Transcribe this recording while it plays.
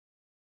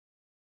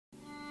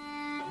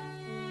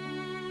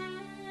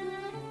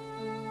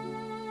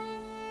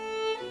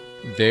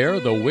There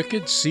the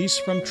wicked cease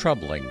from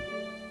troubling,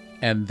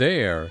 and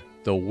there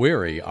the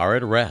weary are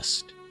at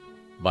rest.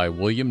 By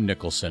William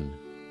Nicholson.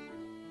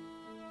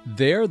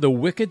 There the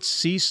wicked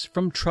cease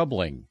from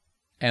troubling,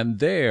 and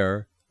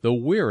there the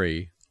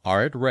weary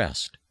are at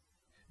rest.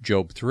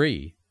 Job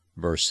 3,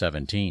 verse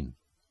 17.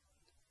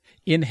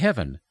 In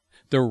heaven,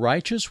 the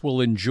righteous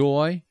will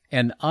enjoy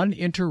an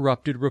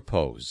uninterrupted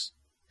repose.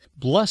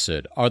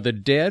 Blessed are the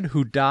dead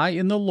who die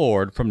in the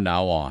Lord from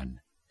now on.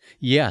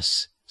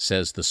 Yes,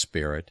 says the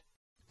Spirit,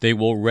 they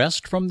will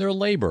rest from their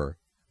labor,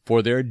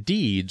 for their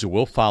deeds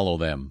will follow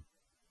them.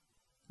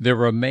 There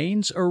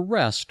remains a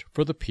rest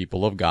for the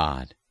people of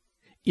God.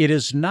 It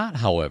is not,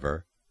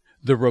 however,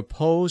 the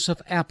repose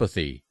of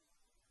apathy,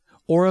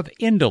 or of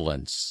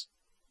indolence,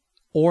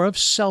 or of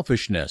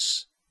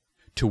selfishness,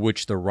 to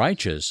which the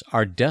righteous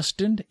are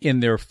destined in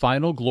their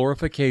final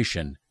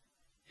glorification.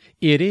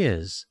 It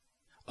is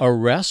a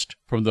rest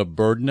from the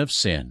burden of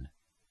sin,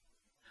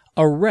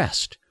 a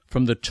rest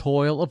from the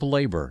toil of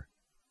labor,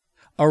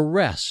 a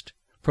rest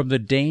from the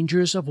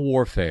dangers of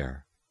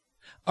warfare,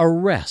 a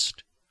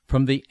rest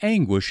from the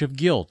anguish of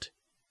guilt,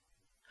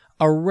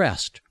 a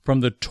rest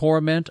from the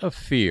torment of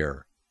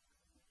fear,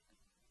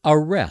 a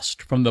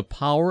rest from the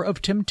power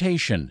of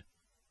temptation,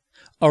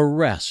 a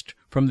rest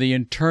from the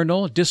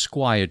internal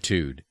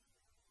disquietude,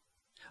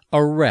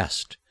 a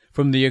rest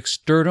from the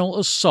external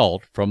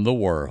assault from the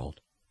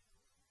world.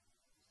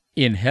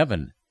 In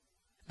heaven,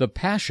 the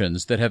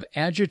passions that have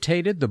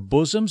agitated the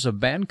bosoms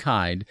of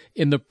mankind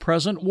in the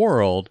present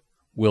world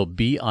will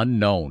be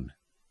unknown.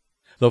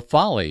 The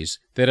follies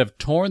that have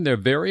torn their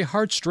very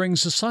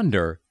heartstrings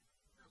asunder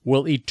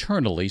will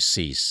eternally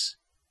cease.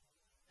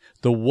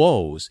 The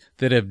woes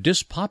that have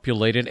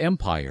dispopulated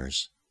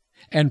empires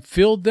and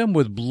filled them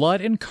with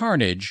blood and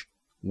carnage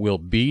will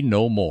be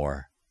no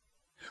more.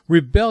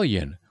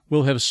 Rebellion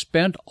will have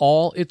spent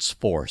all its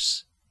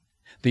force.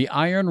 The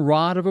iron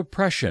rod of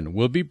oppression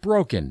will be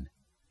broken.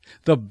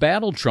 The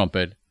battle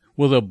trumpet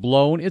will have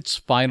blown its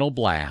final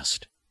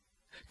blast.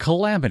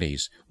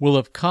 Calamities will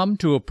have come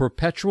to a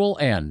perpetual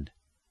end.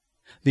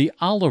 The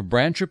olive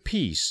branch of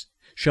peace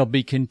shall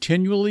be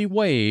continually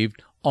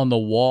waved on the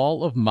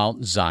wall of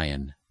Mount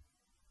Zion.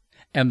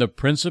 And the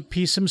Prince of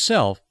Peace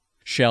himself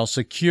shall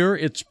secure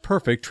its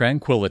perfect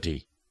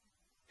tranquility.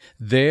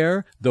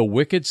 There the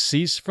wicked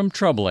cease from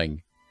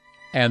troubling,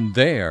 and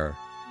there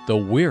the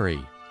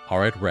weary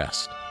are at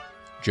rest.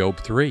 Job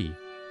 3,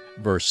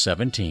 verse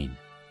 17.